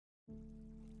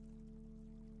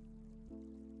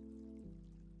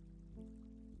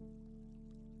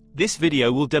This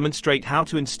video will demonstrate how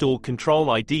to install Control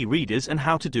ID readers and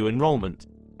how to do enrollment.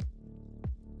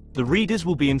 The readers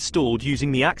will be installed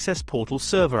using the Access Portal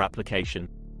server application.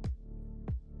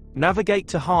 Navigate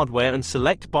to Hardware and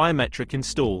select Biometric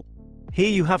Install. Here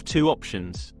you have two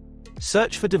options.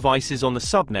 Search for devices on the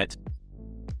subnet,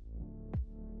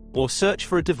 or search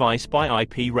for a device by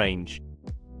IP range.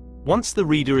 Once the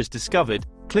reader is discovered,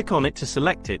 click on it to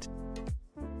select it,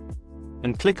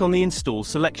 and click on the Install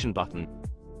Selection button.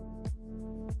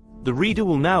 The reader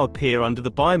will now appear under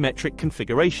the Biometric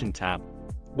Configuration tab.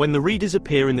 When the readers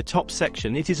appear in the top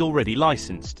section, it is already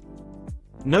licensed.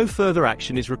 No further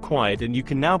action is required and you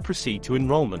can now proceed to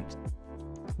enrollment.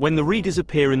 When the readers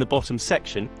appear in the bottom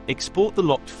section, export the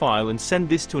locked file and send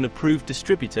this to an approved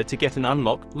distributor to get an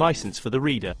unlocked license for the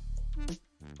reader.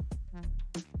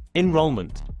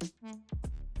 Enrolment.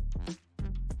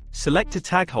 Select a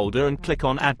tag holder and click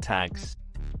on Add Tags.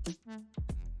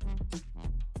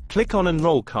 Click on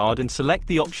Enroll Card and select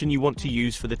the option you want to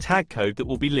use for the tag code that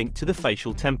will be linked to the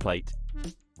facial template.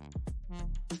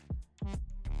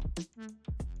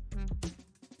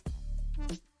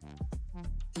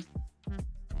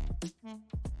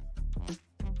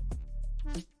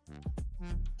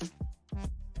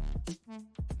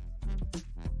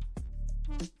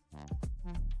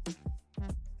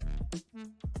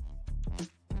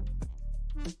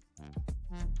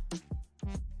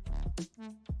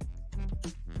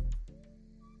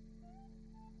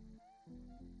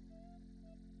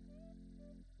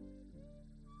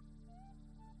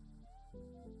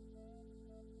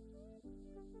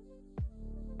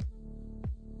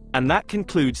 And that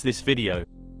concludes this video.